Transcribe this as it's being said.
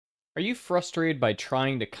Are you frustrated by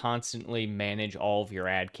trying to constantly manage all of your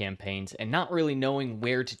ad campaigns and not really knowing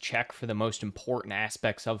where to check for the most important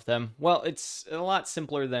aspects of them? Well, it's a lot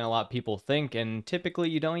simpler than a lot of people think, and typically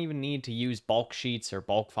you don't even need to use bulk sheets or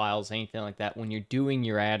bulk files, anything like that, when you're doing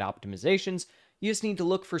your ad optimizations. You just need to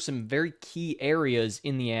look for some very key areas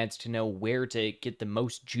in the ads to know where to get the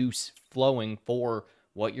most juice flowing for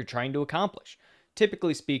what you're trying to accomplish.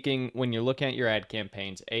 Typically speaking, when you're looking at your ad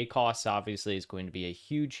campaigns, ACoS obviously is going to be a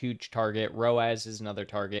huge target. ROAS is another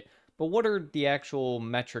target. But what are the actual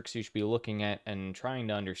metrics you should be looking at and trying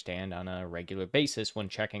to understand on a regular basis when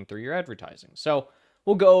checking through your advertising? So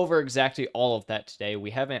we'll go over exactly all of that today.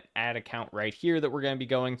 We have an ad account right here that we're going to be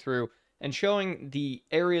going through and showing the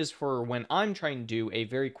areas for when I'm trying to do a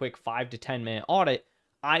very quick 5 to 10 minute audit,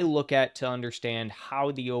 I look at to understand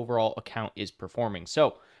how the overall account is performing.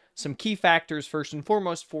 So some key factors first and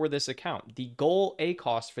foremost for this account. The goal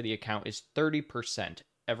ACoS for the account is 30%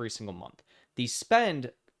 every single month. The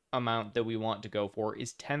spend amount that we want to go for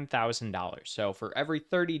is $10,000. So for every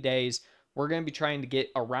 30 days, we're going to be trying to get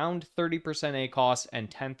around 30% ACoS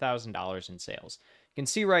and $10,000 in sales. You can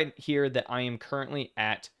see right here that I am currently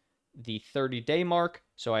at the 30-day mark.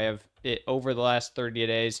 So I have it over the last 30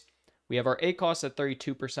 days. We have our ACoS at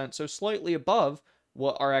 32%, so slightly above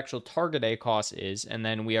what our actual target ACoS is, and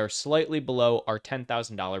then we are slightly below our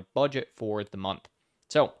 $10,000 budget for the month.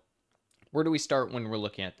 So where do we start when we're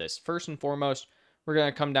looking at this? First and foremost, we're going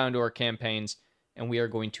to come down to our campaigns, and we are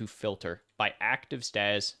going to filter by active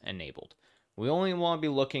status enabled. We only want to be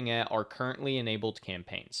looking at our currently enabled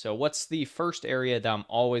campaigns. So what's the first area that I'm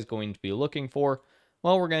always going to be looking for?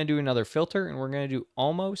 Well, we're going to do another filter, and we're going to do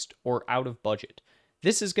almost or out of budget.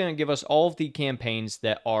 This is going to give us all of the campaigns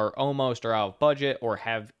that are almost or out of budget or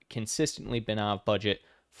have consistently been out of budget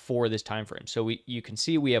for this time frame. So you can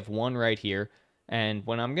see we have one right here. And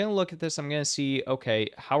when I'm going to look at this, I'm going to see, okay,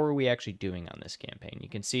 how are we actually doing on this campaign? You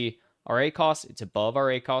can see our ACoS, it's above our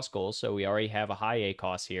ACoS goals. So we already have a high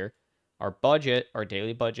ACoS here. Our budget, our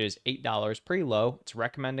daily budget is $8, pretty low. It's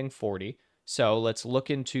recommending 40. So let's look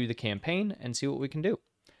into the campaign and see what we can do.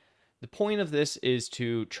 The point of this is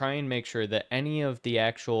to try and make sure that any of the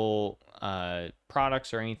actual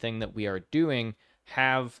products or anything that we are doing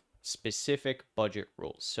have specific budget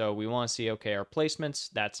rules. So we want to see, okay, our placements,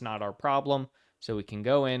 that's not our problem. So we can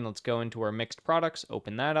go in, let's go into our mixed products,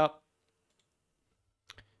 open that up.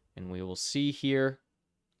 And we will see here,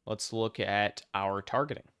 let's look at our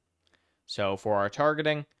targeting. So for our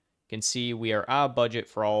targeting, you can see we are out of budget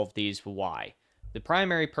for all of these. Why? The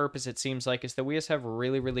primary purpose, it seems like, is that we just have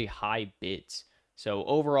really high bids. So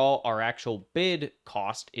overall, our actual bid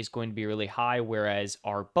cost is going to be really high, whereas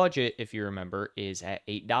our budget, if you remember, is at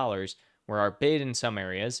 $8, where our bid in some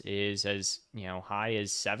areas is as high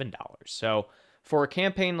as $7. So for a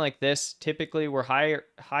campaign like this, typically we're high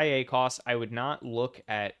ACoS. I would not look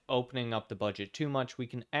at opening up the budget too much. We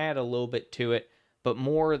can add a little bit to it, but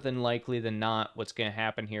more than likely than not, what's going to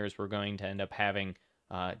happen here is we're going to end up having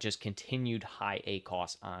just continued high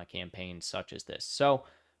ACoS on a campaign such as this. So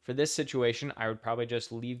for this situation, I would probably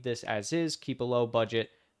just leave this as is, keep a low budget,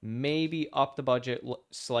 maybe up the budget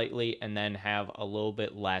slightly, and then have a little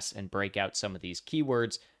bit less and break out some of these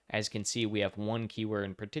keywords. As you can see, we have one keyword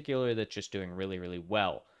in particular that's just doing really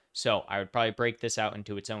well. So I would probably break this out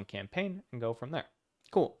into its own campaign and go from there.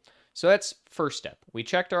 Cool. So that's first step. We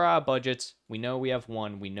checked our budgets. We know we have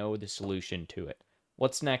one. We know the solution to it.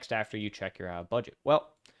 What's next after you check your budget? Well,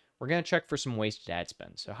 we're going to check for some wasted ad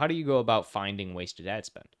spend. So how do you go about finding wasted ad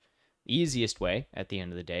spend? The easiest way at the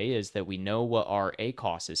end of the day is that we know what our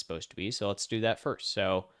ACoS is supposed to be. So let's do that first.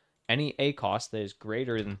 So any ACoS that is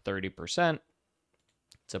greater than 30%,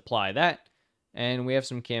 let's apply that. And we have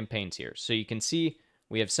some campaigns here. So you can see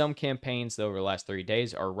we have some campaigns that over the last 30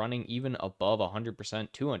 days are running even above 100%,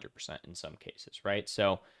 200% in some cases, right?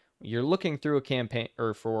 So you're looking through a campaign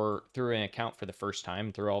or through an account for the first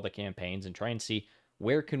time through all the campaigns and try and see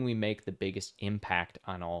where can we make the biggest impact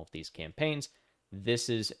on all of these campaigns. This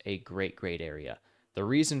is a great area. The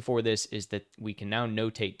reason for this is that we can now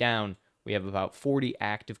notate down we have about 40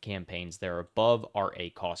 active campaigns that are above our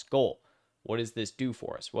ACoS goal. What does this do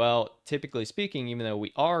for us? Well, typically speaking, even though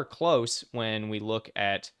we are close when we look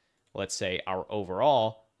at, let's say, our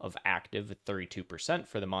overall of active at 32%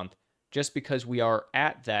 for the month, just because we are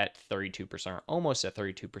at that 32%, almost at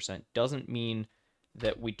 32%, doesn't mean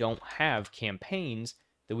that we don't have campaigns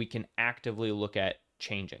that we can actively look at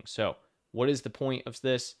changing. So what is the point of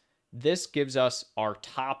this? This gives us our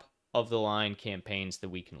top of the line campaigns that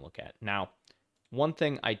we can look at. Now, one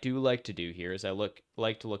thing I do like to do here is I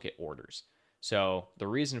like to look at orders. So the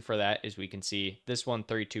reason for that is we can see this one,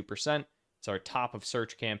 32%. It's our top of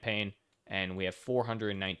search campaign. and we have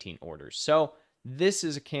 419 orders. So this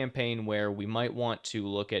is a campaign where we might want to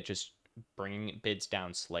look at just bringing bids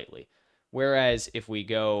down slightly. Whereas if we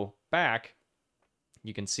go back,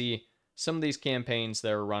 you can see some of these campaigns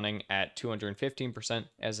that are running at 215%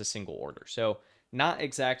 as a single order. So not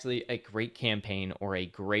exactly a great campaign or a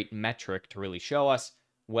great metric to really show us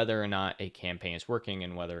whether or not a campaign is working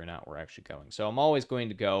and whether or not we're actually going. So I'm always going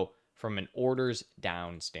to go from an orders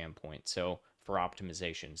down standpoint. So for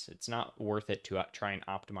optimizations, it's not worth it to try and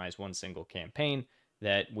optimize one single campaign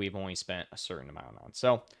that we've only spent a certain amount on.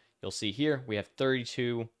 So you'll see here we have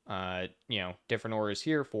 32 different orders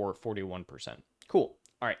here for 41%. Cool.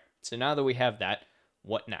 All right. So now that we have that,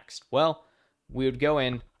 what next? Well, we would go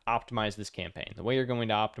in, optimize this campaign. The way you're going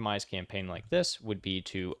to optimize campaign like this would be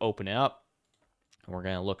to open it up. And we're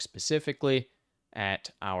going to look specifically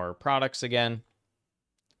at our products again.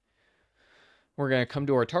 We're going to come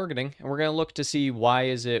to our targeting, and we're going to look to see why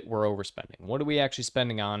is it we're overspending. What are we actually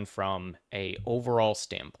spending on from a overall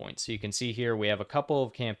standpoint? So you can see here we have a couple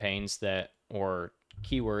of campaigns that, or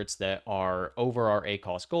keywords that are over our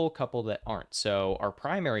ACoS goal, a couple that aren't. So our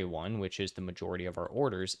primary one, which is the majority of our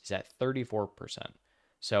orders, is at 34%.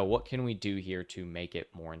 So what can we do here to make it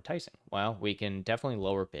more enticing? Well, we can definitely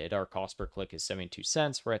lower bid. Our cost per click is 72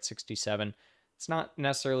 cents. We're at 67. It's not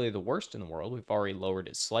necessarily the worst in the world. We've already lowered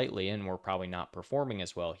it slightly, and we're probably not performing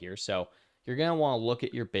as well here. So you're going to want to look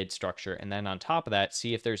at your bid structure, and then on top of that,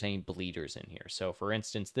 see if there's any bleeders in here. So for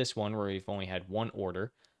instance, this one where we've only had one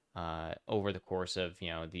order over the course of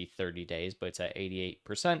the 30 days, but it's at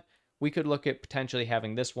 88%. We could look at potentially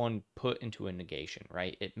having this one put into a negation,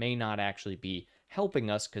 right? It may not actually be helping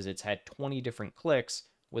us because it's had 20 different clicks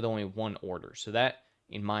with only one order. So that,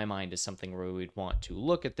 in my mind, is something where we'd want to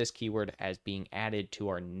look at this keyword as being added to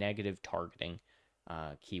our negative targeting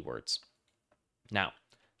keywords. Now,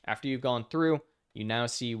 after you've gone through, you now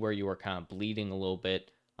see where you are kind of bleeding a little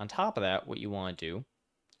bit. On top of that, what you want to do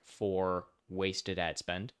for wasted ad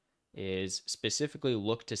spend is specifically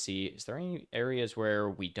look to see, is there any areas where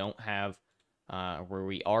we don't have, where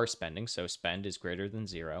we are spending, so spend is greater than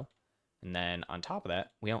 0. And then on top of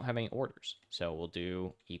that, we don't have any orders. So we'll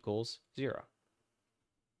do equals 0.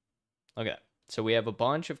 Look at that. So we have a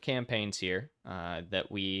bunch of campaigns here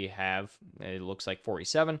that we have, it looks like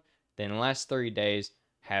 47. Then in the last 30 days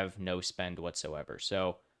have no spend whatsoever.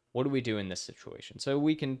 So what do we do in this situation? So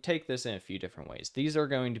we can take this in a few different ways. These are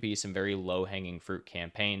going to be some very low-hanging fruit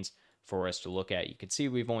campaigns for us to look at. You can see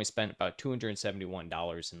we've only spent about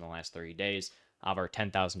 $271 in the last 30 days of our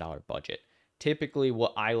 $10,000 budget. Typically,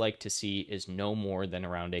 what I like to see is no more than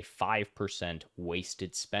around a 5%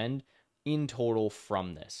 wasted spend in total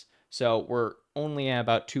from this. So we're only at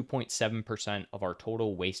about 2.7% of our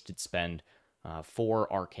total wasted spend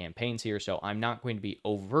for our campaigns here. So I'm not going to be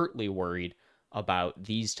overtly worried about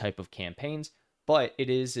these type of campaigns, but it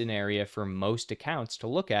is an area for most accounts to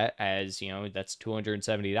look at, as that's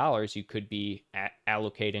 $270 you could be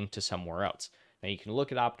allocating to somewhere else. Now you can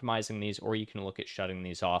look at optimizing these, or you can look at shutting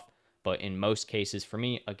these off, but in most cases for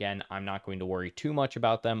me, again, I'm not going to worry too much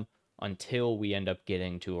about them until we end up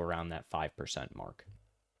getting to around that 5% mark.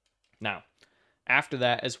 Now, after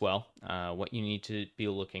that as well, what you need to be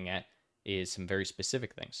looking at is some very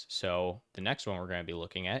specific things. So the next one we're going to be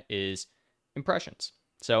looking at is impressions.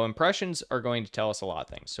 So impressions are going to tell us a lot of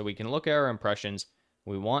things. So we can look at our impressions.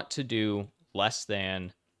 We want to do less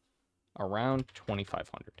than around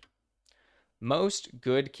 2,500. Most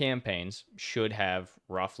good campaigns should have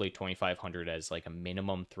roughly 2,500 as like a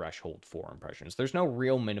minimum threshold for impressions. There's no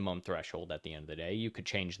real minimum threshold at the end of the day. You could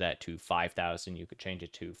change that to 5,000. You could change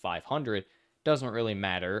it to 500. Doesn't really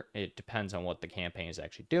matter. It depends on what the campaign is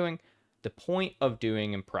actually doing. The point of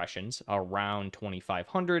doing impressions around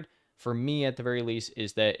 2,500, for me at the very least,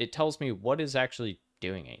 is that it tells me what is actually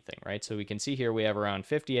doing anything, right? So we can see here we have around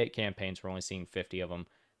 58 campaigns. We're only seeing 50 of them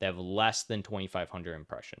that have less than 2,500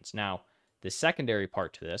 impressions. Now, the secondary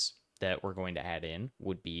part to this that we're going to add in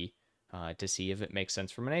would be to see if it makes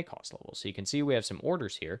sense from an ACoS level. So you can see we have some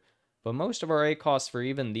orders here, but most of our ACoS for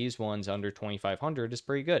even these ones under 2,500 is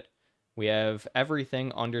pretty good. We have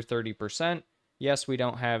everything under 30%. Yes, we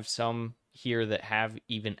don't have some here that have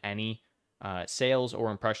even any sales or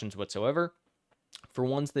impressions whatsoever. For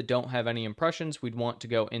ones that don't have any impressions, we'd want to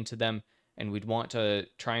go into them and we'd want to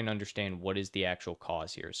try and understand what is the actual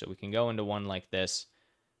cause here. So we can go into one like this.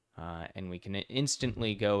 And we can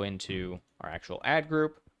instantly go into our actual ad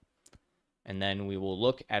group, and then we will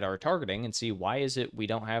look at our targeting and see why is it we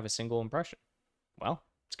don't have a single impression. Well,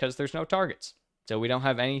 it's because there's no targets. So we don't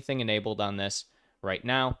have anything enabled on this right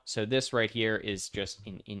now. So this right here is just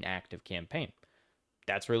an inactive campaign.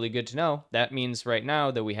 That's really good to know. That means right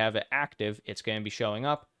now that we have it active, it's going to be showing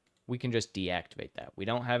up. we can just deactivate that. We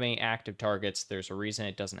don't have any active targets. There's a reason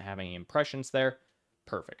it doesn't have any impressions there.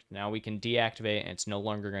 Perfect. Now we can deactivate, and it's no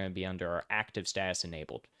longer going to be under our active status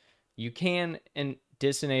enabled. You can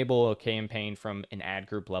disenable a campaign from an ad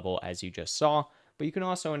group level, as you just saw, but you can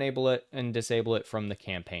also enable it and disable it from the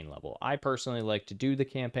campaign level. I personally like to do the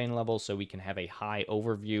campaign level so we can have a high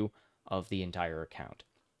overview of the entire account.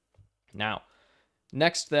 Now,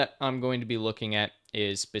 next that I'm going to be looking at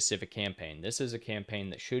is specific campaign. This is a campaign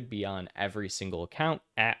that should be on every single account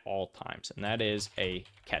at all times, and that is a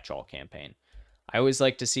catch-all campaign. I always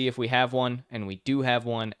like to see if we have one, and we do have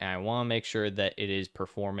one, and I want to make sure that it is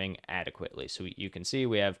performing adequately. So you can see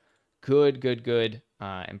we have good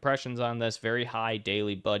impressions on this, very high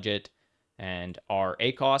daily budget, and our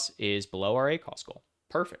ACoS is below our ACoS goal.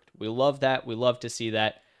 Perfect. We love that. We love to see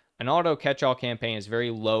that. An auto catch-all campaign is very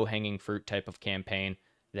low-hanging fruit type of campaign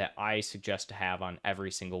that I suggest to have on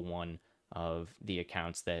every single one of the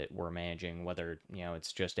accounts that we're managing, whether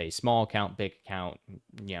it's just a small account, big account,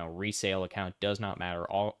 resale account, does not matter.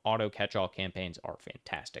 All auto catch-all campaigns are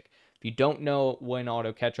fantastic. If you don't know what an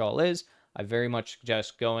auto catch-all is, I very much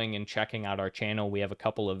suggest going and checking out our channel. We have a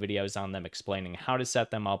couple of videos on them explaining how to set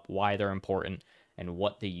them up, why they're important, and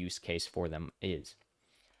what the use case for them is.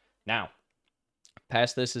 Now,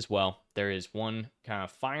 past this as well, there is one kind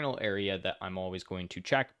of final area that I'm always going to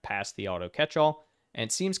check past the auto catch-all. And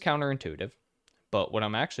it seems counterintuitive, but what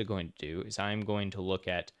I'm actually going to do is I'm going to look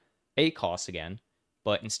at ACoS again,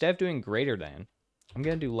 but instead of doing greater than, I'm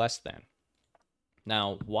going to do less than.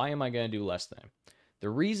 Now, why am I going to do less than? The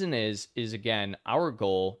reason is again, our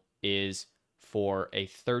goal is for a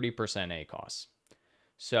 30% ACoS.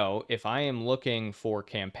 So if I am looking for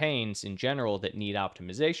campaigns in general that need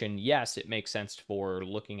optimization, yes, it makes sense for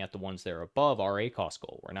looking at the ones that are above our ACoS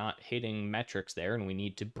goal. We're not hitting metrics there, and we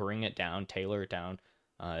need to bring it down, tailor it down,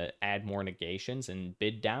 add more negations, and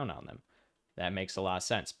bid down on them. That makes a lot of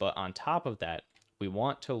sense. But on top of that, we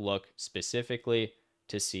want to look specifically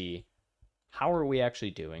to see how are we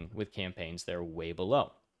actually doing with campaigns that are way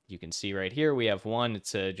below. You can see right here, we have one,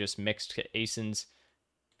 it's just mixed ASINs,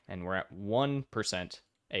 and we're at 1%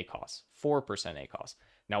 ACoS, 4% ACoS.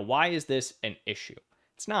 Now, why is this an issue?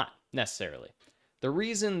 It's not necessarily. The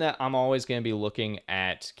reason that I'm always going to be looking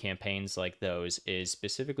at campaigns like those is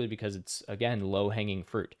specifically because it's, again, low-hanging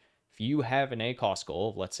fruit. If you have an ACoS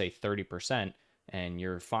goal of, let's say, 30%, and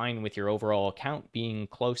you're fine with your overall account being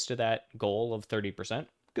close to that goal of 30%,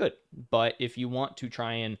 good. But if you want to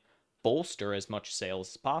try and bolster as much sales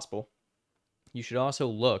as possible, you should also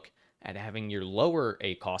look at having your lower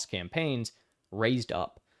ACoS campaigns raised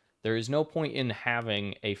up. There is no point in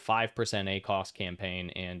having a 5% ACoS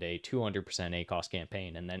campaign and a 200% ACoS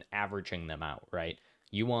campaign and then averaging them out, right?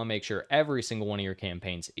 You want to make sure every single one of your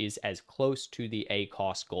campaigns is as close to the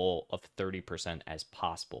ACoS goal of 30% as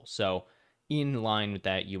possible. So in line with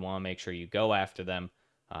that, you want to make sure you go after them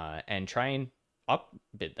and try and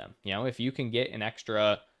upbid them. If you can get an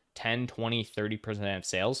extra 10, 20, 30% of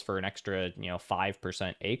sales for an extra,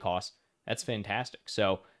 5% ACoS, that's fantastic.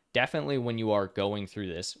 So definitely when you are going through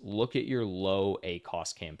this, look at your low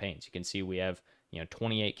ACoS campaigns. You can see we have,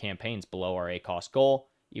 28 campaigns below our ACoS goal,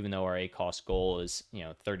 even though our ACoS goal is,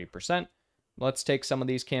 30%. Let's take some of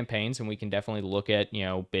these campaigns and we can definitely look at,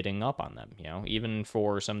 bidding up on them, even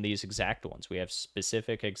for some of these exact ones. We have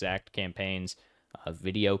specific exact campaigns,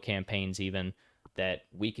 video campaigns even, that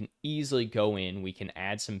we can easily go in, we can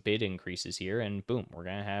add some bid increases here, and boom, we're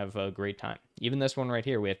going to have a great time. Even this one right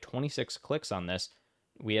here, we have 26 clicks on this.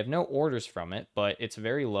 We have no orders from it, but it's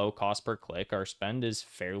very low cost per click. Our spend is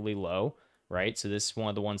fairly low, right? So this is one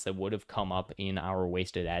of the ones that would have come up in our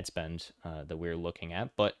wasted ad spend that we're looking at.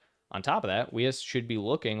 But on top of that, we should be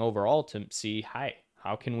looking overall to see,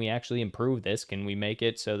 how can we actually improve this? Can we make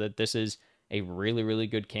it so that this is a really, really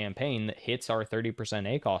good campaign that hits our 30%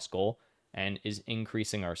 ACoS goal and is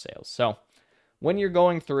increasing our sales? So when you're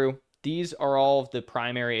going through, these are all of the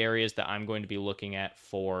primary areas that I'm going to be looking at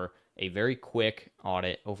for a very quick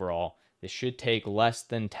audit overall. This should take less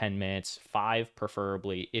than 10 minutes, 5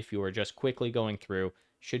 preferably. If you are just quickly going through,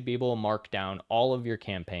 should be able to mark down all of your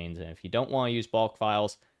campaigns. And if you don't want to use bulk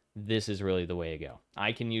files, this is really the way to go.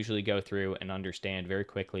 I can usually go through and understand very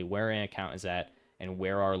quickly where an account is at and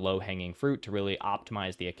where our low-hanging fruit to really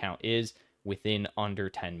optimize the account is within under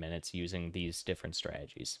 10 minutes using these different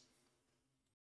strategies.